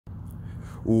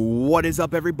What is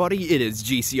up, everybody? It is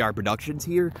G.C.R. Productions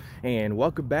here, and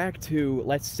welcome back to,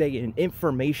 let's say, an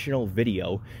informational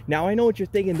video. Now, I know what you're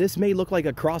thinking. This may look like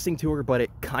a crossing tour, but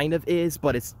it kind of is,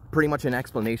 but it's pretty much an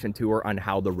explanation tour on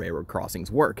how the railroad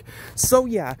crossings work. So,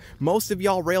 yeah, most of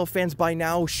y'all rail fans by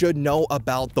now should know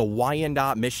about the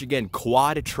Wyandotte, Michigan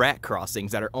quad track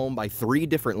crossings that are owned by 3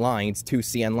 different lines, 2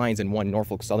 CN lines and 1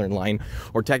 Norfolk Southern line,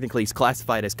 or technically it's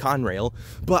classified as Conrail.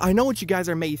 But I know what you guys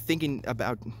are maybe thinking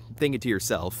to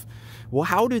yourself, well,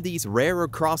 how do these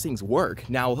railroad crossings work?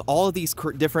 Now, all of these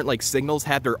different signals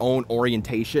have their own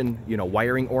orientation,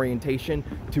 wiring orientation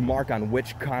to mark on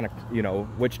which kind of,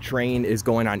 which train is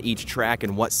going on each track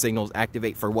and what signals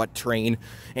activate for what train.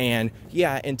 And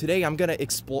yeah, and today I'm gonna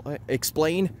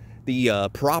explain the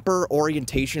proper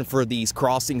orientation for these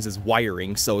crossings is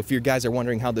wiring. So if you guys are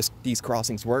wondering how these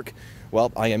crossings work,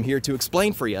 well, I am here to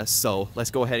explain for you. So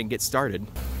let's go ahead and get started.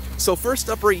 So first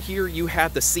up right here, you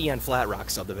have the CN Flat Rock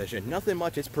subdivision. Nothing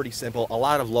much, it's pretty simple. A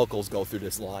lot of locals go through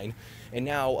this line. And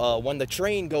now when the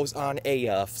train goes on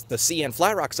the CN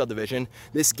Flat Rock subdivision,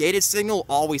 this gated signal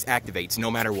always activates no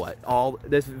matter what.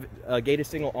 This gated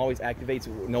signal always activates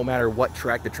no matter what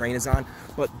track the train is on.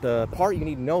 But the part you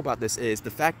need to know about this is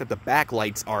the fact that the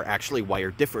backlights are actually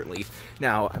wired differently.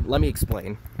 Now, let me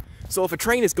explain. So if a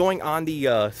train is going on the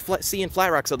CN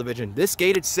Flat Rock subdivision, this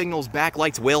gated signal's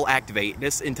backlights will activate.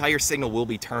 This entire signal will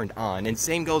be turned on. And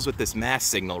same goes with this mass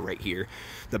signal right here.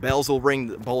 The bells will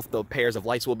ring, both the pairs of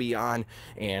lights will be on,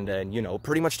 and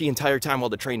pretty much the entire time while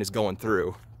the train is going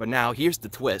through. But now here's the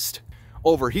twist.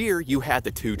 Over here, you had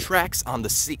the 2 tracks on the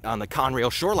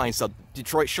Conrail Shoreline,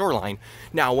 Detroit Shoreline.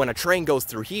 Now, when a train goes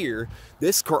through here,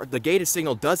 the gated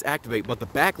signal does activate, but the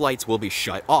backlights will be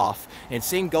shut off. And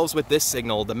same goes with this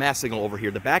signal, the mass signal over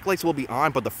here. The backlights will be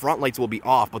on, but the front lights will be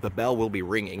off, but the bell will be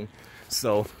ringing.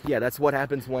 So, yeah, that's what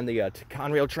happens when the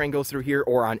Conrail train goes through here,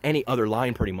 or on any other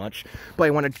line, pretty much.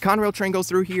 But when a Conrail train goes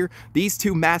through here, these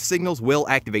 2 mass signals will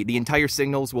activate. The entire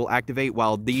signals will activate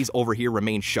while these over here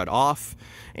remain shut off.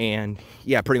 And,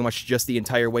 yeah, pretty much just the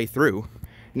entire way through.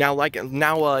 Now,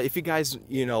 if you guys,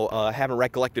 haven't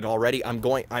recollected already,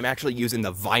 I'm actually using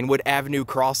the Vinewood Avenue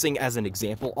crossing as an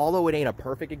example, although it ain't a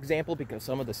perfect example because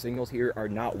some of the signals here are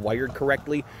not wired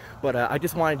correctly, but I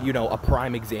just wanted, a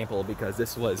prime example because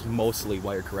this was mostly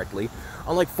wired correctly.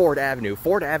 Unlike Ford Avenue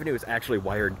is actually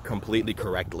wired completely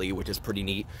correctly, which is pretty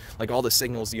neat. Like, all the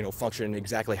signals, function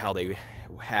exactly how they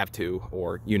have to,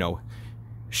 or,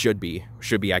 should be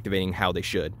activating how they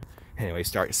should. Anyway,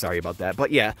 sorry about that. But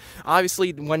yeah,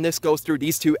 obviously when this goes through,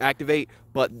 these 2 activate,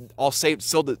 but I'll say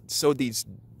so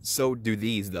do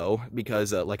these though,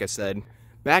 because like I said,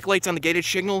 backlights on the gated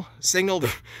signal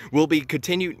will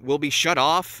be shut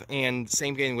off, and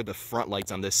same thing with the front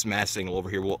lights on this mass signal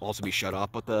over here will also be shut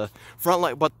off. But the front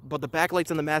light, but the backlights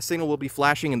on the mass signal will be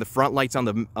flashing, and the front lights on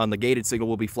the gated signal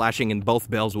will be flashing, and both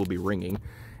bells will be ringing.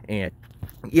 And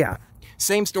yeah.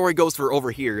 Same story goes for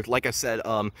over here. Like I said,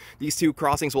 these 2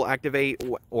 crossings will activate,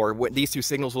 or these 2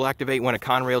 signals will activate when a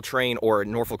Conrail train or a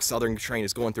Norfolk Southern train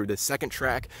is going through the 2nd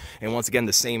track. And once again,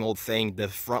 the same old thing. The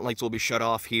front lights will be shut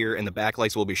off here, and the back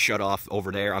lights will be shut off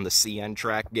over there on the CN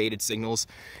track gated signals.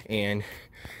 And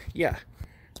yeah,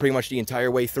 pretty much the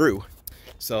entire way through.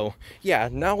 So, yeah,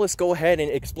 now let's go ahead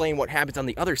and explain what happens on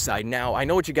the other side. Now, I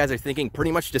know what you guys are thinking. Pretty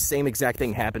much the same exact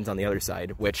thing happens on the other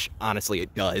side, which, honestly,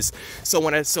 it does. So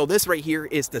this right here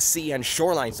is the CN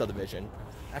Shoreline subdivision.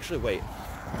 Actually, wait.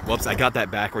 Whoops, I got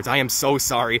that backwards. I am so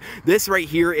sorry. This right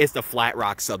here is the Flat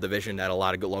Rock subdivision that a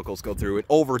lot of locals go through. And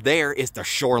over there is the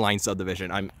Shoreline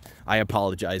subdivision. I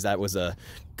apologize. That was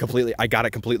I got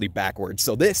it completely backwards.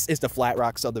 So this is the Flat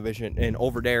Rock subdivision, and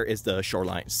over there is the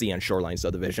CN Shoreline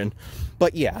subdivision.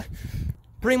 But yeah,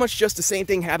 pretty much just the same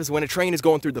thing happens when a train is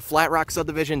going through the Flat Rock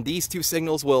subdivision. These 2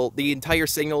 signals the entire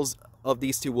signals of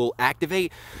these 2 will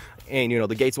activate. And,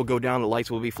 the gates will go down,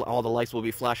 all the lights will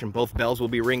be flashing, both bells will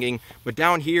be ringing. But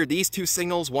down here, these 2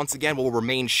 signals, once again, will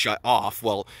remain shut off.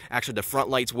 Well, actually, the front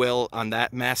lights will on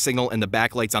that mass signal, and the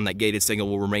back lights on that gated signal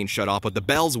will remain shut off. But the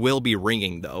bells will be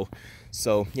ringing, though.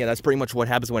 So, yeah, that's pretty much what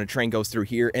happens when a train goes through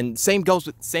here. And same goes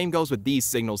with these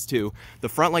signals, too. The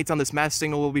front lights on this mass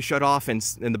signal will be shut off, and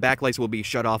the back lights will be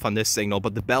shut off on this signal.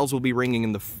 But the bells will be ringing,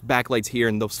 and the back lights here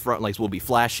and those front lights will be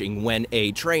flashing when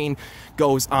a train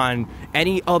goes on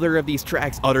any of these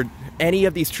tracks other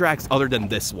than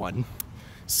this one.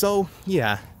 So,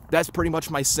 yeah. That's pretty much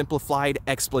my simplified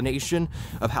explanation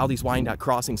of how these Wyandotte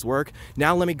crossings work.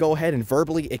 Now let me go ahead and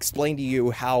verbally explain to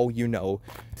you how,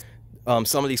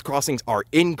 some of these crossings are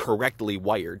incorrectly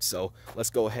wired. So let's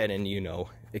go ahead and,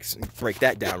 break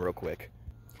that down real quick.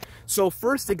 So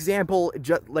first example,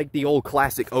 just like the old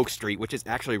classic Oak Street, which is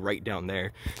actually right down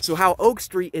there. So how Oak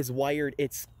Street is wired,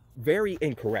 it's very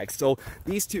incorrect. So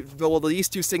these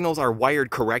two signals are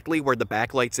wired correctly, where the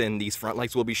backlights and these front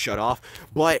lights will be shut off,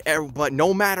 but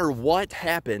no matter what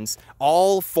happens,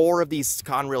 all 4 of these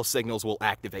Conrail signals will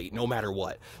activate no matter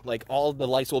what. Like, all the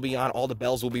lights will be on, all the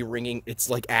bells will be ringing. It's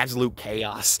like absolute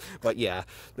chaos. But yeah,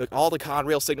 all the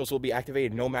Conrail signals will be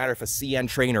activated no matter if a CN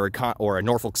train or a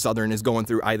Norfolk Southern is going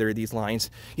through either of these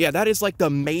lines. Yeah, that is like the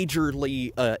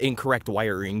majorly incorrect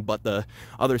wiring, but the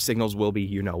other signals will be,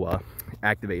 you know,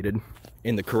 activated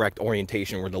in the correct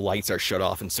orientation, where the lights are shut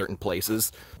off in certain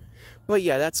places. But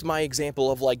yeah, that's my example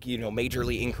of, like, you know,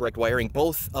 majorly incorrect wiring.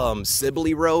 Both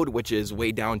Sibley Road, which is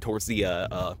way down towards the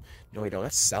no, wait, no,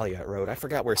 that's Salyut Road. I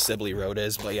forgot where Sibley Road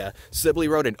is, but yeah, Sibley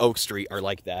Road and Oak Street are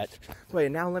like that. But yeah,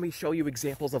 now let me show you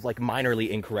examples of, like, minorly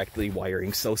incorrectly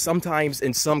wiring. So sometimes,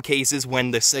 in some cases,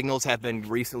 when the signals have been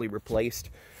recently replaced,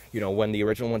 you know, when the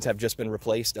original ones have just been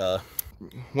replaced,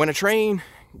 when a train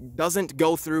doesn't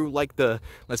go through, like,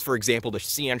 for example, the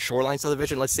CN Shoreline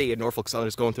subdivision, let's say a Norfolk Southern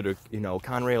is going through the, you know,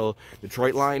 Conrail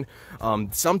Detroit line,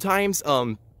 sometimes,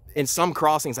 in some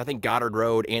crossings, I think Goddard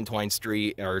Road, Antoine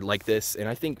Street are like this, and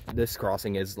I think this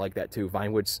crossing is like that too,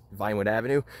 Vinewood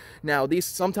Avenue. Now,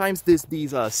 sometimes these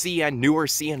newer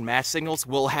CN mass signals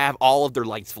will have all of their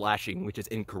lights flashing, which is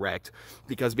incorrect,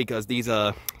 because these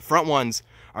front ones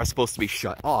are supposed to be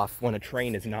shut off when a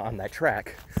train is not on that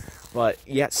track. But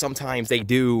yet sometimes they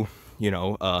do, you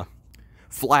know,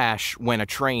 flash when a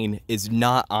train is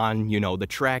not on, you know, the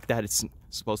track that it's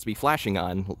supposed to be flashing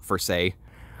on, for say.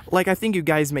 Like, I think you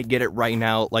guys may get it right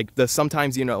now. Like,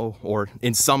 sometimes, you know, or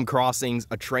in some crossings,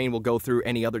 a train will go through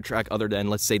any other track other than,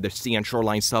 let's say, the CN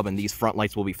Shoreline sub, and these front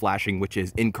lights will be flashing, which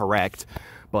is incorrect.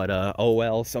 But, oh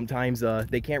well, sometimes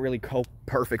they can't really cope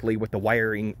perfectly with the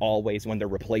wiring always when they're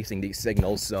replacing these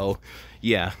signals, so,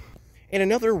 yeah. And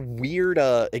another weird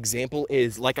example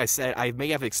is, like I said, I may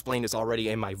have explained this already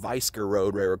in my Weisker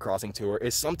Road Railroad crossing tour,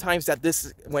 is sometimes that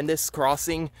when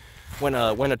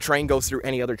a train goes through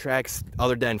any other tracks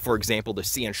other than, for example, the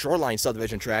CN Shoreline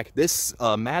subdivision track, this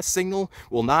mass signal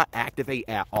will not activate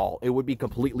at all. It would be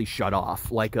completely shut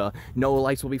off. Like, no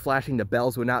lights will be flashing, the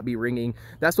bells would not be ringing.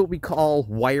 That's what we call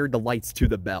wired the lights to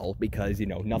the bell, because, you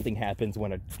know, nothing happens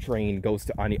when a train goes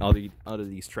to any other of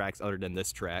these tracks other than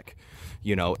this track.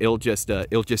 You know, it'll just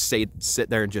sit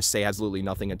there and just say absolutely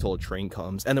nothing until a train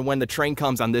comes. And then when the train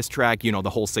comes on this track, you know, the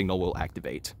whole signal will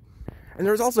activate. And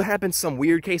there's also happened some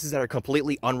weird cases that are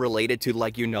completely unrelated to,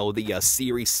 like, you know, the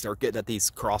series circuit that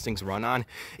these crossings run on,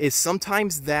 is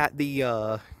sometimes that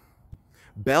the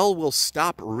bell will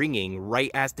stop ringing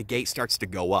right as the gate starts to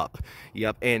go up.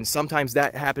 Yep, and sometimes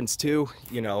that happens too,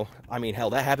 you know, I mean, hell,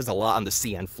 that happens a lot on the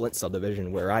CN Flint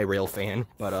subdivision where I rail fan,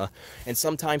 but, and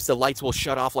sometimes the lights will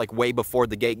shut off, like, way before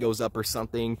the gate goes up or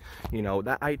something, you know,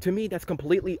 to me, that's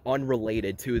completely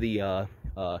unrelated to the,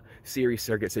 series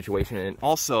circuit situation. And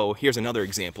also, here's another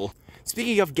example.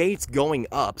 Speaking of gates going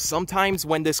up, sometimes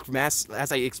when this mass,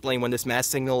 as I explained, when this mass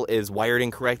signal is wired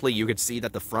incorrectly, you could see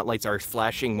that the front lights are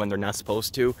flashing when they're not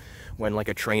supposed to, when, like,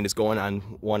 a train is going on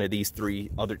one of these three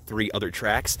other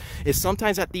tracks, is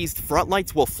sometimes that these front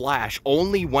lights will flash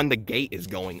only when the gate is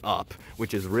going up,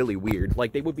 which is really weird.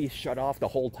 Like, they would be shut off the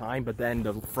whole time, but then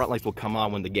the front lights will come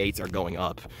on when the gates are going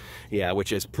up. Yeah,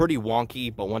 which is pretty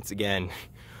wonky, but once again,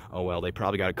 oh well, they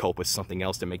probably got to cope with something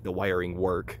else to make the wiring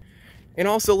work. And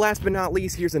also, last but not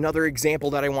least, here's another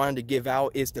example that I wanted to give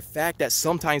out, is the fact that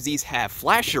sometimes these have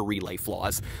flasher relay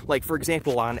flaws. Like, for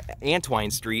example, on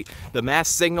Antoine Street, the mass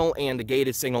signal and the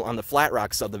gated signal on the Flat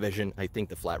Rock subdivision, I think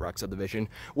the Flat Rock subdivision,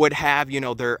 would have, you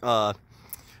know, their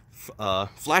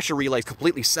flasher relays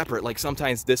completely separate. Like,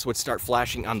 sometimes this would start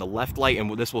flashing on the left light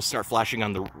and this will start flashing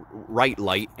on the right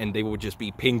light, and they would just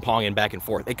be ping-ponging back and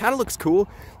forth. It kind of looks cool.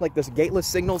 Like, the gateless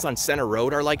signals on Center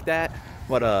Road are like that,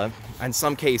 but in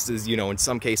some cases, you know, on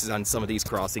some of these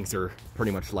crossings are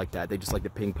pretty much like that. They just like to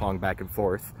ping-pong back and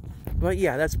forth. But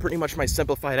yeah, that's pretty much my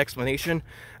simplified explanation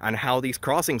on how these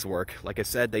crossings work. Like I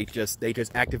said, they just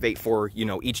activate for, you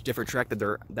know, each different track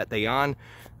that they on.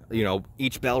 You know,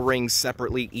 each bell rings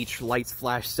separately, each lights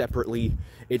flash separately.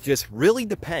 It just really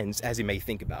depends, as you may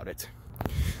think about it.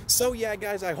 So yeah,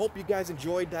 guys, I hope you guys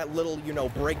enjoyed that little, you know,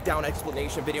 breakdown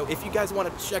explanation video. If you guys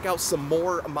want to check out some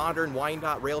more modern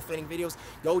Wyandotte rail fanning videos,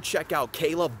 go check out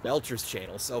Caleb Belcher's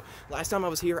channel. So last time I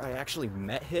was here, I actually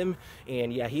met him,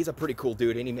 and yeah, he's a pretty cool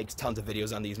dude, and he makes tons of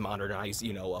videos on these modernized,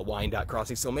 you know, Wyandotte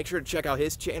crossings. So make sure to check out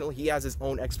his channel. He has his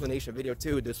own explanation video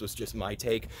too. This was just my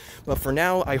take. But for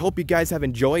now, I hope you guys have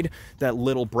enjoyed that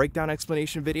little breakdown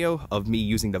explanation video of me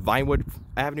using the Vinewood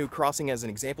Avenue crossing as an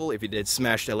example. If you did,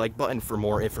 smash that like button for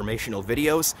more information informational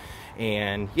videos.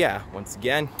 And yeah, once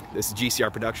again, this is G.C.R.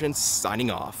 Productions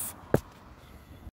signing off.